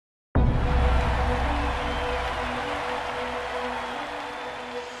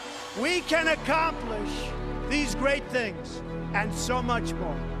We can accomplish these great things and so much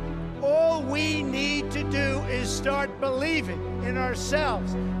more. All we need to do is start believing in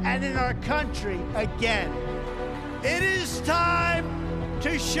ourselves and in our country again. It is time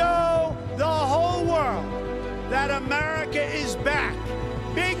to show the whole world that America is back,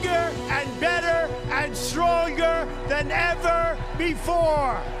 bigger and better and stronger than ever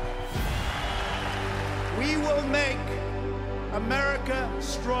before. We will make America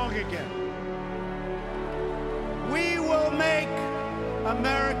strong again. We will make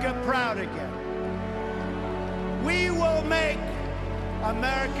America proud again. We will make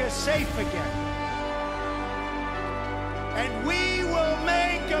America safe again. And we will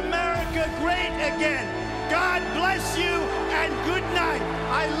make America great again. God bless you and good night.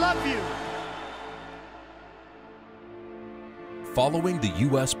 I love you. Following the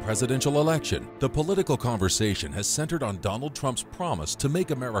U.S. presidential election, the political conversation has centered on Donald Trump's promise to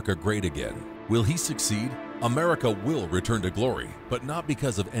make America great again. Will he succeed? America will return to glory, but not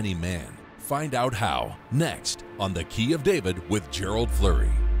because of any man. Find out how, next on The Key of David with Gerald Flurry.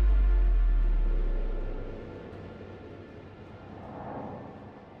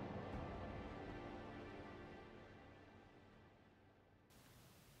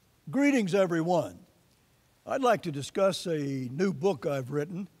 Greetings, everyone. I'd like to discuss a new book I've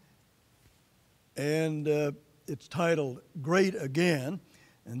written, and it's titled Great Again.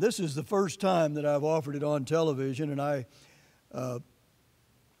 And this is the first time that I've offered it on television, and I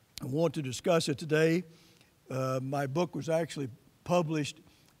want to discuss it today. My book was actually published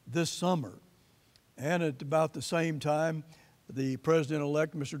this summer, and at about the same time, the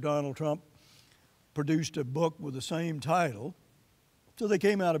President-elect, Mr. Donald Trump, produced a book with the same title. So they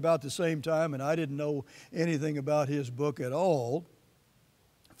came out about the same time, and I didn't know anything about his book at all.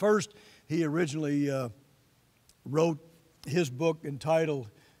 First, he originally wrote his book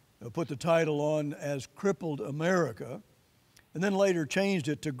entitled, put the title on as Crippled America, and then later changed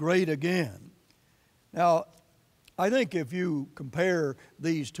it to Great Again. Now, I think if you compare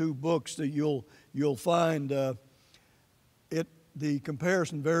these two books, that you'll find the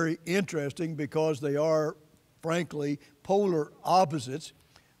comparison very interesting, because they are, frankly, polar opposites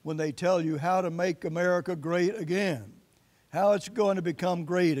when they tell you how to make America great again, how it's going to become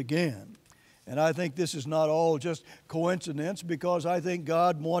great again. And I think this is not all just coincidence, because I think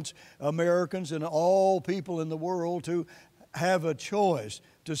God wants Americans and all people in the world to have a choice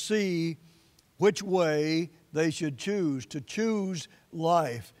to see which way they should choose, to choose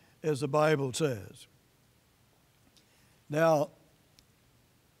life, as the Bible says. Now,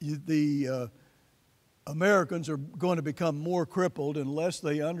 Americans are going to become more crippled unless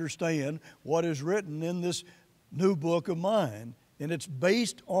they understand what is written in this new book of mine. And it's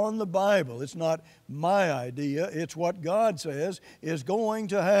based on the Bible. It's not my idea. It's what God says is going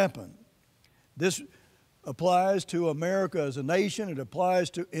to happen. This applies to America as a nation. It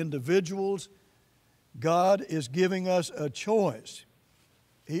applies to individuals. God is giving us a choice.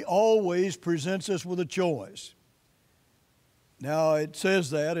 He always presents us with a choice. Now, it says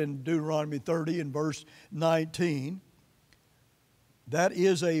that in Deuteronomy 30 and verse 19. That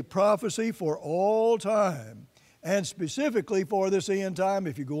is a prophecy for all time, and specifically for this end time.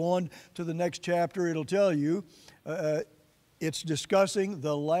 If you go on to the next chapter, it'll tell you it's discussing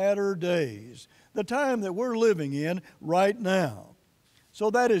the latter days, the time that we're living in right now. So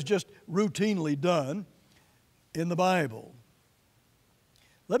that is just routinely done in the Bible.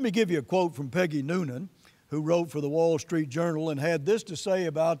 Let me give you a quote from Peggy Noonan, who wrote for the Wall Street Journal and had this to say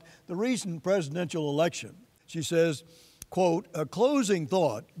about the recent presidential election. She says, quote, "A closing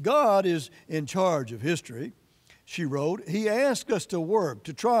thought, God is in charge of history." She wrote, "He asks us to work,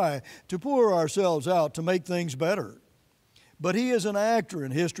 to try, to pour ourselves out to make things better. But He is an actor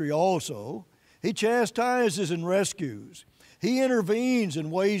in history also. He chastises and rescues. He intervenes in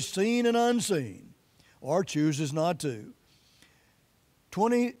ways seen and unseen, or chooses not to.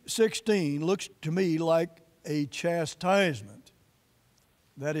 2016 looks to me like a chastisement.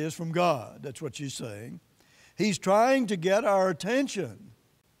 That is from God." That's what she's saying. He's trying to get our attention.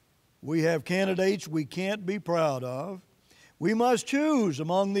 We have candidates we can't be proud of. We must choose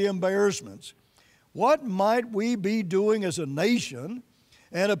among the embarrassments. What might we be doing as a nation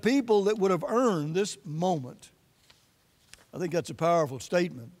and a people that would have earned this moment? I think that's a powerful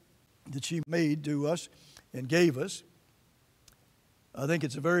statement that she made to us and gave us. I think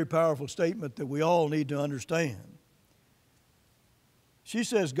it's a very powerful statement that we all need to understand. She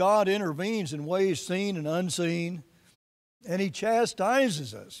says God intervenes in ways seen and unseen, and He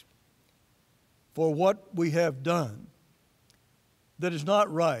chastises us for what we have done that is not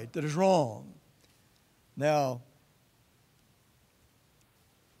right, that is wrong. Now,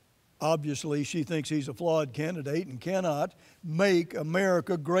 Obviously, she thinks he's a flawed candidate and cannot make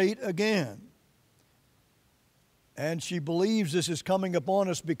America great again. And she believes this is coming upon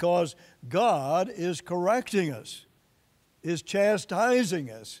us because God is correcting us, is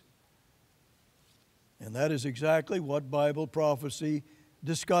chastising us. And that is exactly what Bible prophecy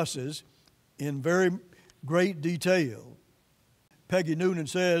discusses in very great detail. Peggy Noonan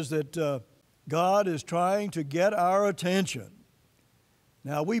says that God is trying to get our attention.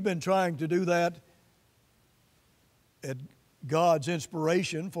 Now, we've been trying to do that at God's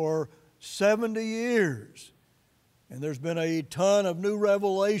inspiration for 70 years. And there's been a ton of new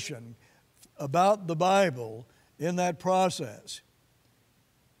revelation about the Bible in that process.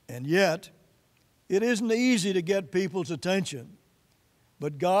 And yet, it isn't easy to get people's attention.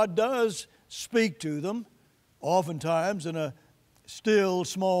 But God does speak to them, oftentimes in a still,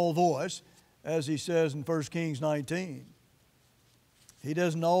 small voice, as He says in 1 Kings 19. He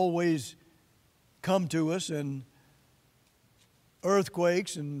doesn't always come to us in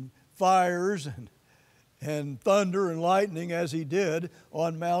earthquakes and fires and thunder and lightning as He did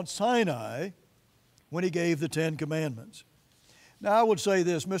on Mount Sinai when He gave the Ten Commandments. Now, I would say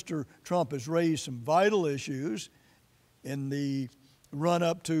this, Mr. Trump has raised some vital issues in the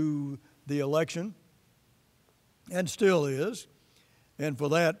run-up to the election, and still is, and for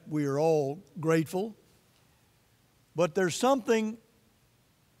that we are all grateful. But there's something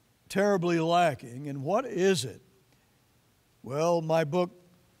terribly lacking, and what is it? Well, my book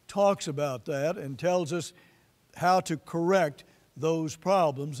talks about that and tells us how to correct those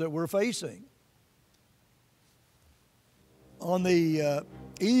problems that we're facing. On the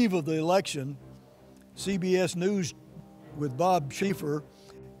eve of the election, CBS News with Bob Schieffer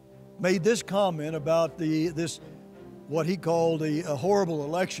made this comment about this what he called a horrible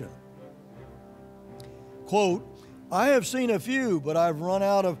election. Quote, "I have seen a few, but I've run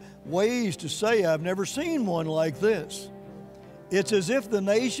out of ways to say I've never seen one like this. It's as if the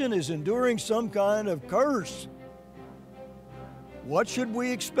nation is enduring some kind of curse. What should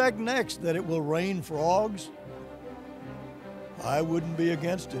we expect next? That it will rain frogs? I wouldn't be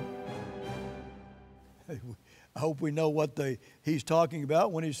against it." I hope we know what he's talking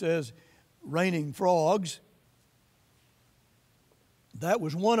about when he says raining frogs. That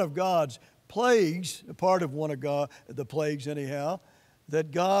was one of God's plagues, a part of one of the plagues anyhow,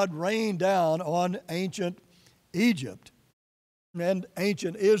 that God rained down on ancient Egypt. And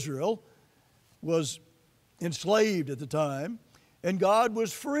ancient Israel was enslaved at the time, and God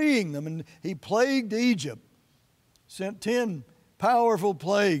was freeing them, and He plagued Egypt, sent 10 powerful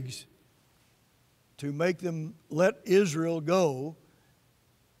plagues to make them let Israel go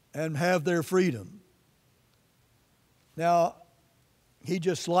and have their freedom. Now, he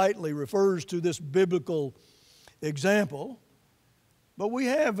just slightly refers to this biblical example, but we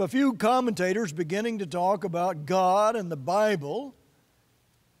have a few commentators beginning to talk about God and the Bible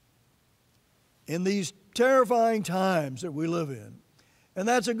in these terrifying times that we live in. And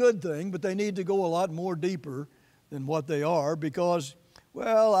that's a good thing, but they need to go a lot more deeper than what they are because,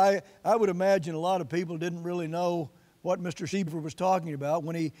 well, I would imagine a lot of people didn't really know what Mr. Schieffer was talking about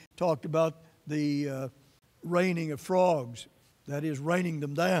when he talked about the raining of frogs, that is, raining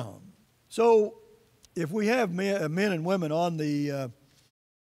them down. So if we have men and women on the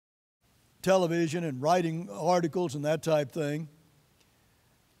television and writing articles and that type thing,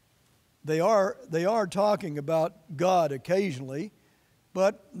 they are talking about God occasionally,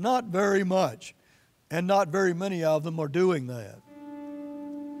 but not very much, and not very many of them are doing that.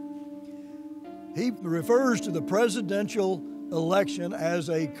 He refers to the presidential election as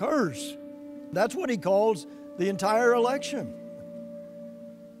a curse. That's what he calls the entire election.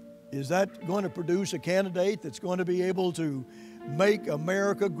 Is that going to produce a candidate that's going to be able to make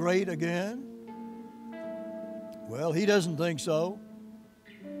America great again? Well, he doesn't think so.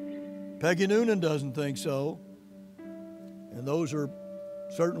 Peggy Noonan doesn't think so. And those are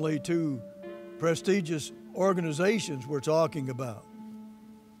certainly two prestigious organizations we're talking about.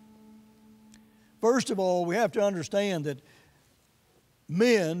 First of all, we have to understand that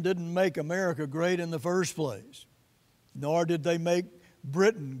men didn't make America great in the first place, nor did they make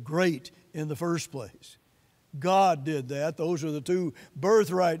Britain great in the first place. God did that. Those are the two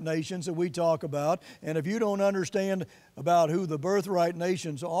birthright nations that we talk about. And if you don't understand about who the birthright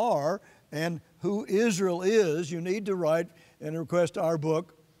nations are and who Israel is, you need to write and request our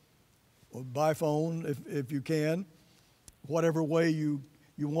book by phone if you can. Whatever way you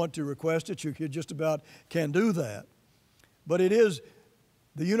want to request it, you just about can do that. But it is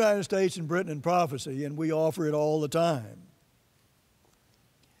the United States and Britain in prophecy, and we offer it all the time.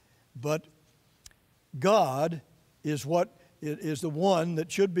 But God is what is the one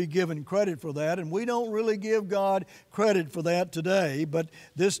that should be given credit for that, and we don't really give God credit for that today, but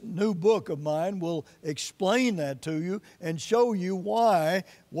this new book of mine will explain that to you and show you why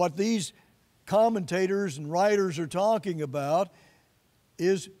what these commentators and writers are talking about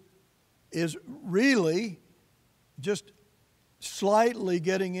is really just slightly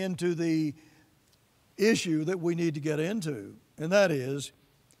getting into the issue that we need to get into, and that is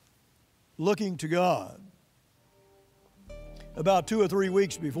looking to God. About 2 or 3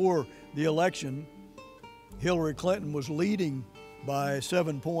 weeks before the election, Hillary Clinton was leading by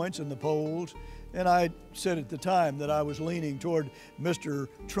 7 points in the polls, and I said at the time that I was leaning toward Mr.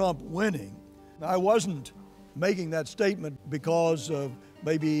 Trump winning. I wasn't making that statement because of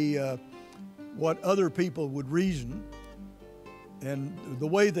maybe what other people would reason and the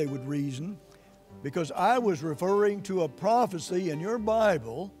way they would reason, because I was referring to a prophecy in your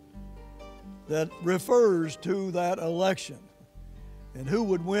Bible that refers to that election and who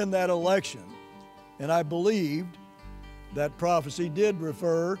would win that election. And I believed that prophecy did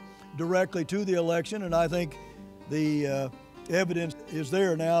refer directly to the election, and I think the evidence is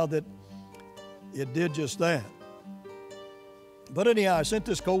there now that it did just that. But anyhow, I sent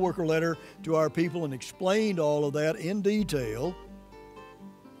this co-worker letter to our people and explained all of that in detail.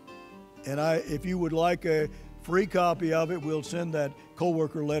 And if you would like a free copy of it, we'll send that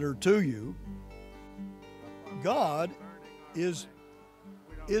co-worker letter to you. God is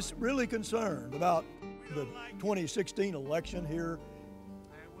really concerned about the 2016 election here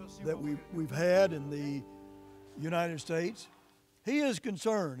that we've had in the United States. He is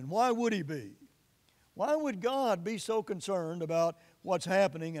concerned, and why would he be? Why would God be so concerned about what's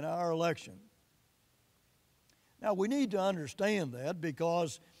happening in our election? Now, we need to understand that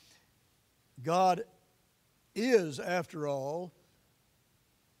because God is, after all,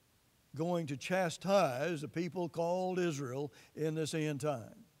 going to chastise the people called Israel in this end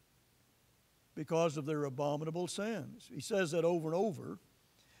time because of their abominable sins. He says that over and over.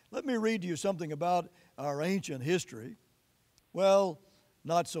 Let me read to you something about our ancient history. Well,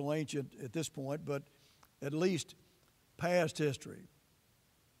 not so ancient at this point, but at least past history.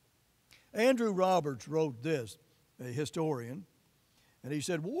 Andrew Roberts wrote this, a historian, and he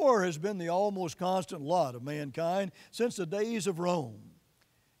said, "War has been the almost constant lot of mankind since the days of Rome.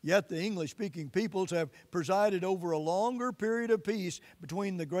 Yet the English-speaking peoples have presided over a longer period of peace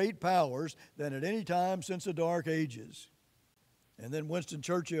between the great powers than at any time since the Dark Ages." And then Winston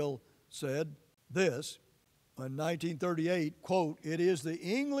Churchill said this in 1938, quote, "It is the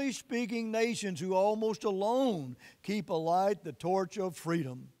English-speaking nations who almost alone keep alight the torch of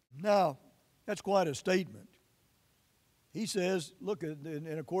freedom." Now, that's quite a statement. He says, look, and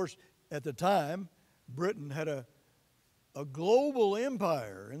of course, at the time, Britain had a global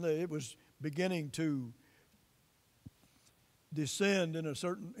empire, and it was beginning to descend into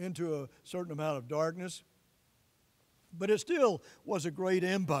a certain amount of darkness, but it still was a great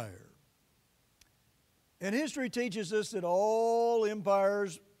empire. And history teaches us that all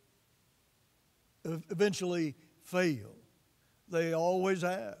empires eventually fail. They always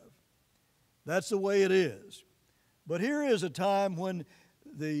have. That's the way it is. But here is a time when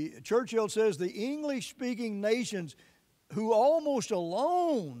Churchill says the English-speaking nations who almost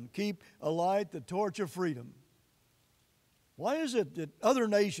alone keep alight the torch of freedom. Why is it that other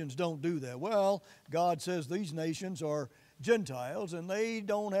nations don't do that? Well, God says these nations are Gentiles and they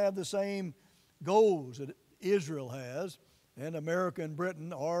don't have the same goals that Israel has, and America and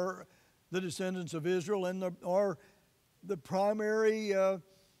Britain are the descendants of Israel and are the primary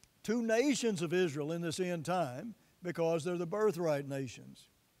two nations of Israel in this end time because they're the birthright nations.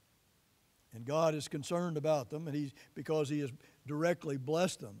 And God is concerned about them because He has directly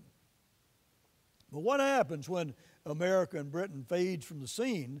blessed them. But what happens when America and Britain fades from the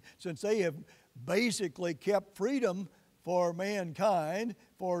scene, since they have basically kept freedom for mankind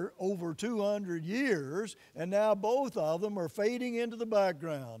for over 200 years, and now both of them are fading into the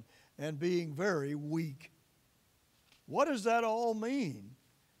background and being very weak? What does that all mean?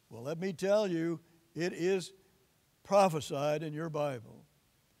 Well, let me tell you, it is prophesied in your Bible.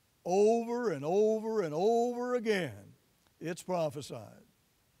 Over and over and over again, it's prophesied.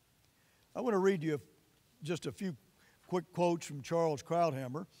 I want to read you just a few quick quotes from Charles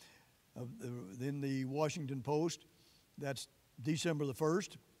Krauthammer in the Washington Post. That's December the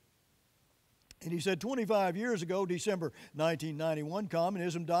 1st. And he said, 25 years ago, December 1991,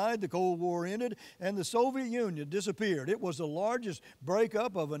 communism died, the Cold War ended, and the Soviet Union disappeared. It was the largest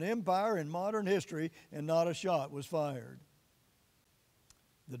breakup of an empire in modern history, and not a shot was fired.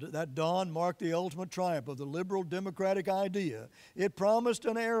 That dawn marked the ultimate triumph of the liberal democratic idea. It promised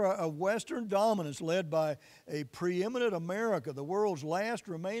an era of Western dominance led by a preeminent America, the world's last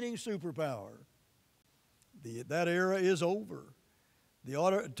remaining superpower. That era is over. The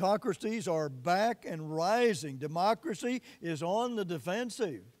autocracies are back and rising. Democracy is on the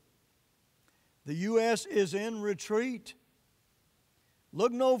defensive. The U.S. is in retreat.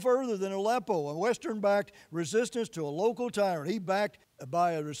 Look no further than Aleppo, a Western-backed resistance to a local tyrant. He backed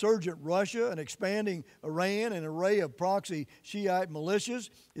by a resurgent Russia, an expanding Iran, an array of proxy Shiite militias,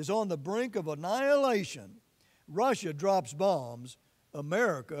 is on the brink of annihilation. Russia drops bombs.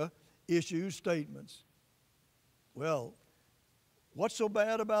 America issues statements. Well, what's so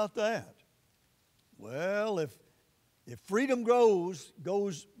bad about that? Well, if freedom goes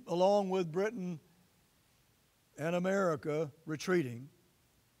along with Britain and America retreating,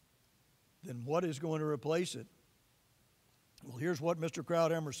 then what is going to replace it? Well, here's what Mr.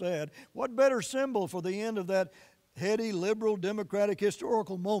 Krauthammer said. What better symbol for the end of that heady, liberal, democratic,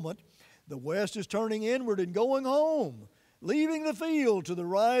 historical moment? The West is turning inward and going home, leaving the field to the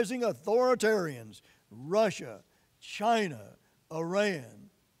rising authoritarians, Russia, China, Iran.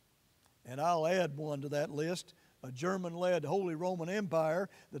 And I'll add one to that list, a German-led Holy Roman Empire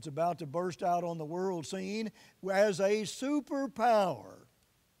that's about to burst out on the world scene as a superpower.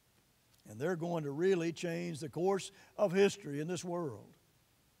 And they're going to really change the course of history in this world.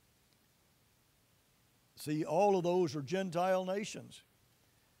 See, all of those are Gentile nations.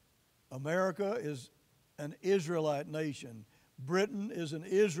 America is an Israelite nation. Britain is an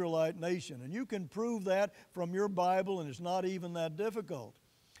Israelite nation. And you can prove that from your Bible, and it's not even that difficult.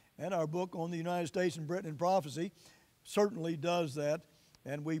 And our book on the United States and Britain in Prophecy certainly does that.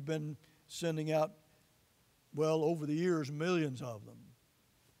 And we've been sending out, well, over the years, millions of them.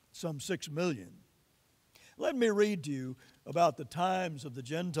 Some 6 million. Let me read to you about the times of the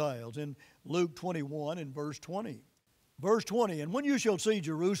Gentiles in Luke 21 and verse 20. Verse 20, and when you shall see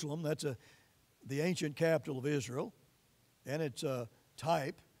Jerusalem, that's the ancient capital of Israel, and it's a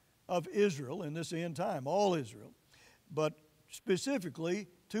type of Israel in this end time, all Israel, but specifically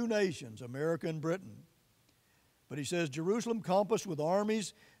two nations, America and Britain. But he says, Jerusalem compassed with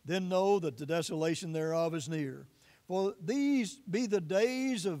armies, then know that the desolation thereof is near. For these be the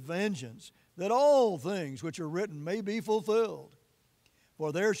days of vengeance, that all things which are written may be fulfilled.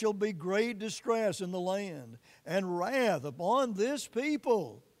 For there shall be great distress in the land, and wrath upon this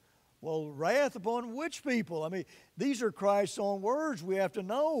people. Well, wrath upon which people? I mean, these are Christ's own words. We have to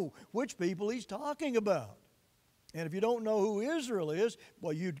know which people he's talking about. And if you don't know who Israel is,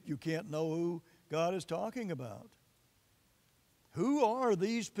 well, you can't know who God is talking about. Who are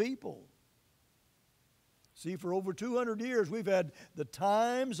these people? See, for over 200 years, we've had the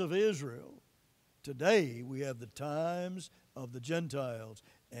times of Israel. Today, we have the times of the Gentiles,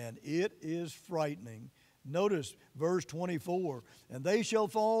 and it is frightening. Notice verse 24, and they shall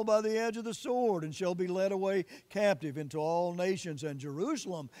fall by the edge of the sword, and shall be led away captive into all nations, and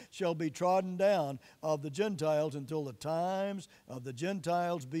Jerusalem shall be trodden down of the Gentiles until the times of the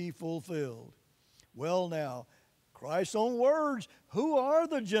Gentiles be fulfilled. Well, now, Christ's own words, who are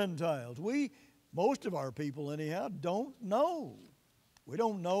the Gentiles? Most of our people, anyhow, don't know. We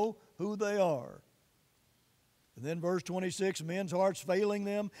don't know who they are. And then verse 26, men's hearts failing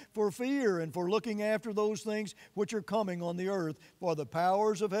them for fear and for looking after those things which are coming on the earth, for the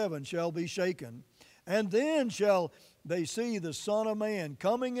powers of heaven shall be shaken. And then shall they see the Son of Man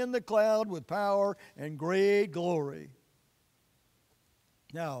coming in the cloud with power and great glory.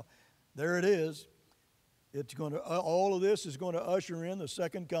 Now, there it is. All of this is going to usher in the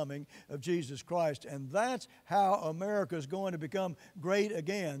second coming of Jesus Christ. And that's how America is going to become great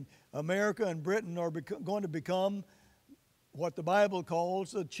again. America and Britain are going to become what the Bible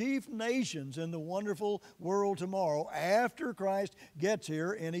calls the chief nations in the wonderful world tomorrow after Christ gets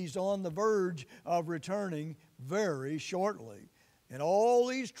here, and he's on the verge of returning very shortly. And all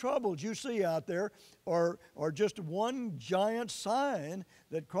these troubles you see out there are just one giant sign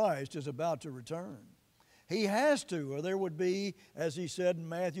that Christ is about to return. He has to, or there would be, as he said in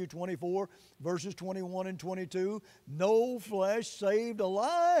Matthew 24, verses 21 and 22, no flesh saved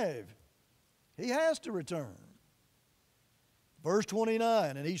alive. He has to return. Verse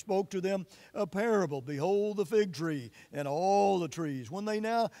 29, and he spoke to them a parable. Behold the fig tree and all the trees. When they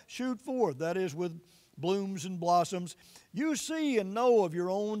now shoot forth, that is with blooms and blossoms, you see and know of your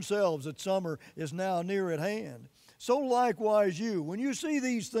own selves that summer is now near at hand. So likewise you, when you see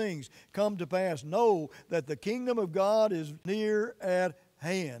these things come to pass, know that the kingdom of God is near at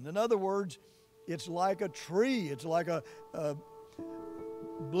hand. In other words, it's like a tree. It's like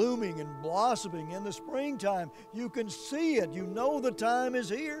blooming and blossoming in the springtime. You can see it. You know the time is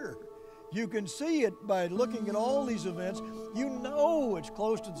here. You can see it by looking at all these events. You know it's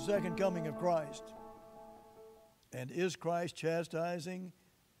close to the second coming of Christ. And is Christ chastising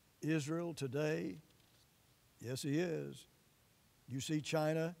Israel today? Yes, he is. You see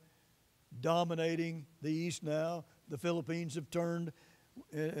China dominating the East now. The Philippines have turned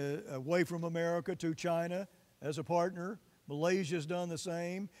away from America to China as a partner. Malaysia's done the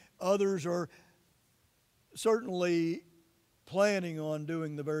same. Others are certainly planning on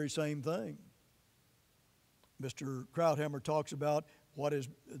doing the very same thing. Mr. Krauthammer talks about what is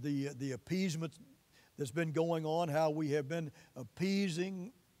the appeasement that's been going on, how we have been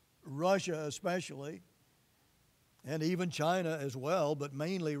appeasing Russia especially, and even China as well, but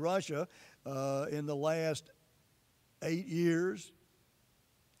mainly Russia in the last 8 years.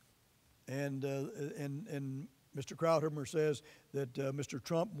 And Mr. Krauthammer says that Mr.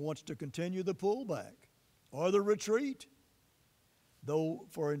 Trump wants to continue the pullback or the retreat, though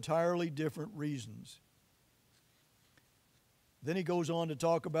for entirely different reasons. Then he goes on to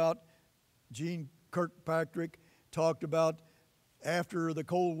talk about, Gene Kirkpatrick talked about after the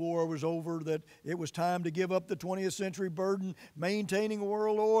Cold War was over that it was time to give up the 20th century burden, maintaining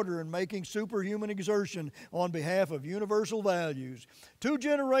world order and making superhuman exertion on behalf of universal values. 2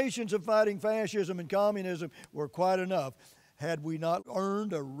 generations of fighting fascism and communism were quite enough. Had we not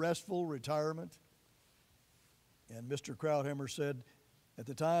earned a restful retirement? And Mr. Krauthammer said, at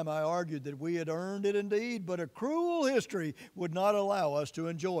the time I argued that we had earned it indeed, but a cruel history would not allow us to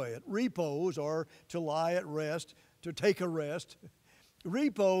enjoy it. Repose, or to lie at rest, to take a rest.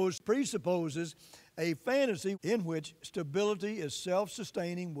 Repose presupposes a fantasy in which stability is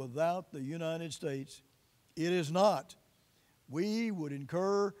self-sustaining without the United States. It is not. We would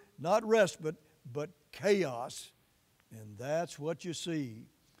incur not respite, but chaos. And that's what you see.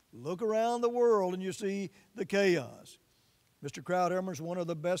 Look around the world and you see the chaos. Mr. Krauthammer is one of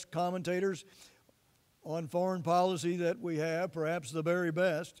the best commentators on foreign policy that we have, perhaps the very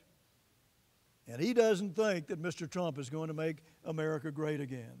best. And he doesn't think that Mr. Trump is going to make America great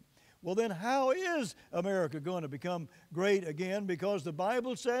again. Well, then how is America going to become great again? Because the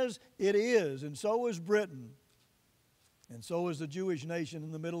Bible says it is, and so is Britain, and so is the Jewish nation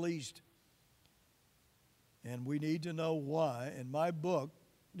in the Middle East. And we need to know why, and my book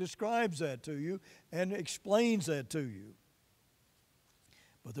describes that to you and explains that to you.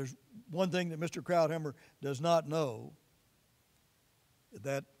 But there's one thing that Mr. Krauthammer does not know,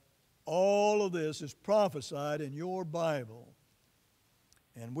 that all of this is prophesied in your Bible.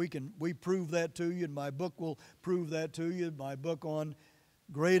 And we prove that to you, and my book will prove that to you, my book on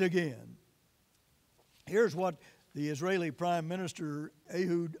Great Again. Here's what the Israeli Prime Minister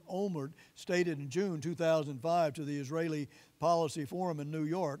Ehud Olmert stated in June 2005 to the Israeli Policy Forum in New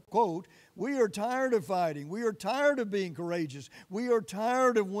York, quote, "We are tired of fighting. We are tired of being courageous. We are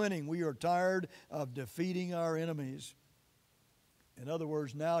tired of winning. We are tired of defeating our enemies." In other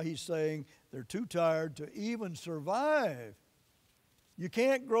words, now he's saying they're too tired to even survive. You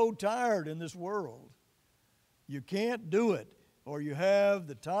can't grow tired in this world. You can't do it, or you have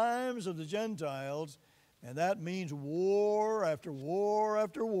the times of the Gentiles, and that means war after war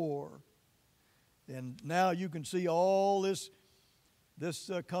after war. And now you can see all this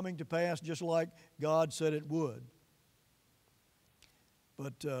coming to pass just like God said it would.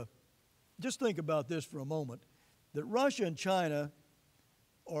 But just think about this for a moment, that Russia and China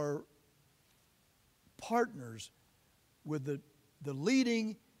are partners with the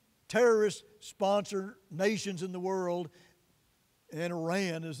leading terrorist sponsor nations in the world, and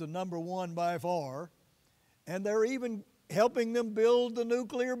Iran is the number one by far, and they're even helping them build the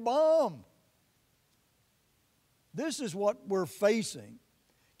nuclear bomb. This is what we're facing.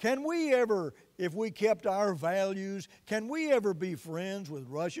 Can we ever, if we kept our values, can we ever be friends with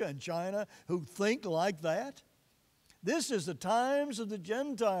Russia and China who think like that? This is the times of the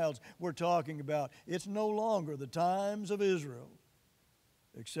Gentiles we're talking about. It's no longer the times of Israel,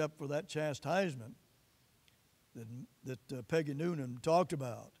 except for that chastisement that Peggy Noonan talked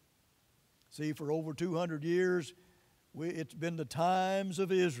about. See, for over 200 years, it's been the times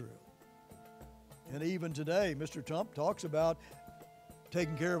of Israel. And even today, Mr. Trump talks about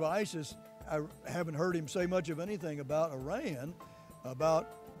taking care of ISIS. I haven't heard him say much of anything about Iran,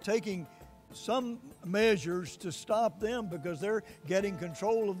 about taking some measures to stop them because they're getting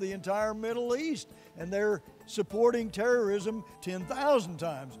control of the entire Middle East, and they're supporting terrorism 10,000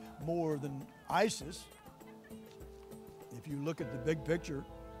 times more than ISIS, if you look at the big picture.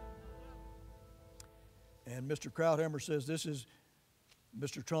 And Mr. Krauthammer says this is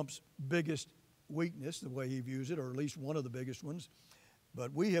Mr. Trump's biggest weakness, the way he views it, or at least one of the biggest ones.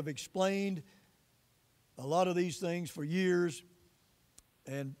 But we have explained a lot of these things for years,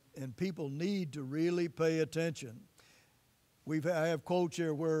 and people need to really pay attention. I have quotes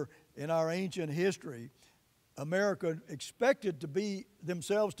here where in our ancient history, America expected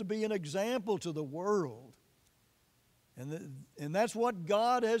themselves to be an example to the world. And that's what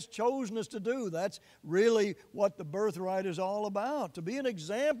God has chosen us to do. That's really what the birthright is all about, to be an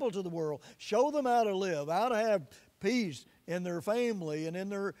example to the world. Show them how to live, how to have peace in their family and in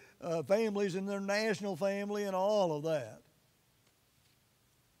their families, in their national family and all of that.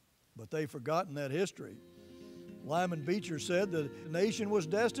 But they've forgotten that history. Lyman Beecher said that the nation was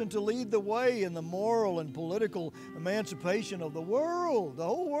destined to lead the way in the moral and political emancipation of the world, the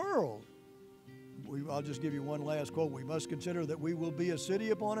whole world. I'll just give you one last quote. We must consider that we will be a city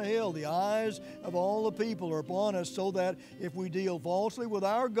upon a hill. The eyes of all the people are upon us, so that if we deal falsely with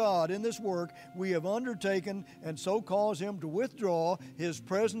our God in this work we have undertaken, and so cause him to withdraw his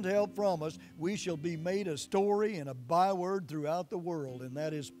present help from us, we shall be made a story and a byword throughout the world. And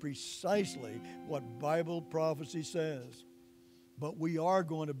that is precisely what Bible prophecy says. But we are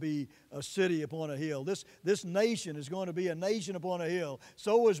going to be a city upon a hill. This nation is going to be a nation upon a hill.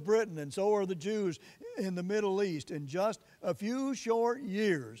 So is Britain, and so are the Jews in the Middle East. In just a few short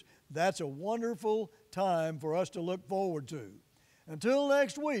years, that's a wonderful time for us to look forward to. Until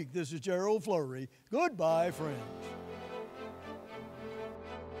next week, this is Gerald Flurry. Goodbye, friends.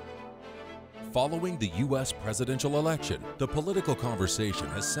 Following the U.S. presidential election, the political conversation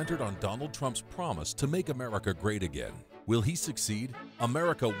has centered on Donald Trump's promise to make America great again. Will he succeed?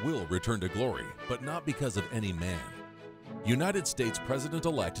 America will return to glory, but not because of any man. United States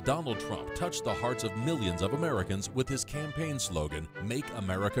President-elect Donald Trump touched the hearts of millions of Americans with his campaign slogan, "Make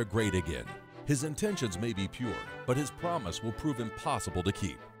America Great Again." His intentions may be pure, but his promise will prove impossible to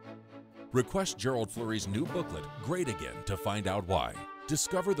keep. Request Gerald Flurry's new booklet, Great Again, to find out why.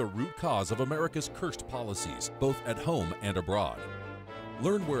 Discover the root cause of America's cursed policies, both at home and abroad.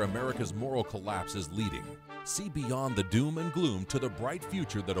 Learn where America's moral collapse is leading. See beyond the doom and gloom to the bright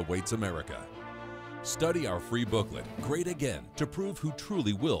future that awaits America. Study our free booklet, Great Again, to prove who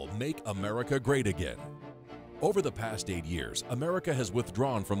truly will make America great again. Over the past 8 years, America has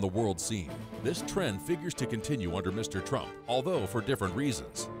withdrawn from the world scene. This trend figures to continue under Mr. Trump, although for different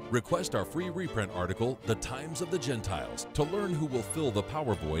reasons. Request our free reprint article, The Times of the Gentiles, to learn who will fill the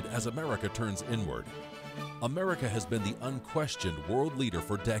power void as America turns inward. America has been the unquestioned world leader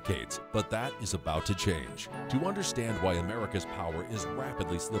for decades, but that is about to change. To understand why America's power is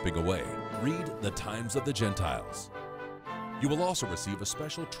rapidly slipping away, read The Times of the Gentiles. You will also receive a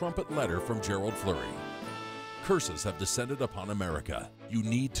special trumpet letter from Gerald Flurry. Curses have descended upon America. You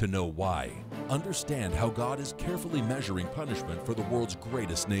need to know why. Understand how God is carefully measuring punishment for the world's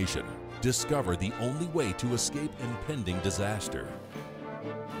greatest nation. Discover the only way to escape impending disaster.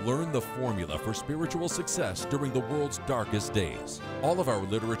 Learn the formula for spiritual success during the world's darkest days. All of our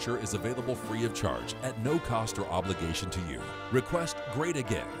literature is available free of charge at no cost or obligation to you. Request Great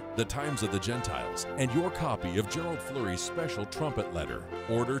Again, The Times of the Gentiles, and your copy of Gerald Flurry's special trumpet letter.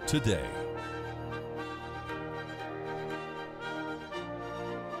 Order today.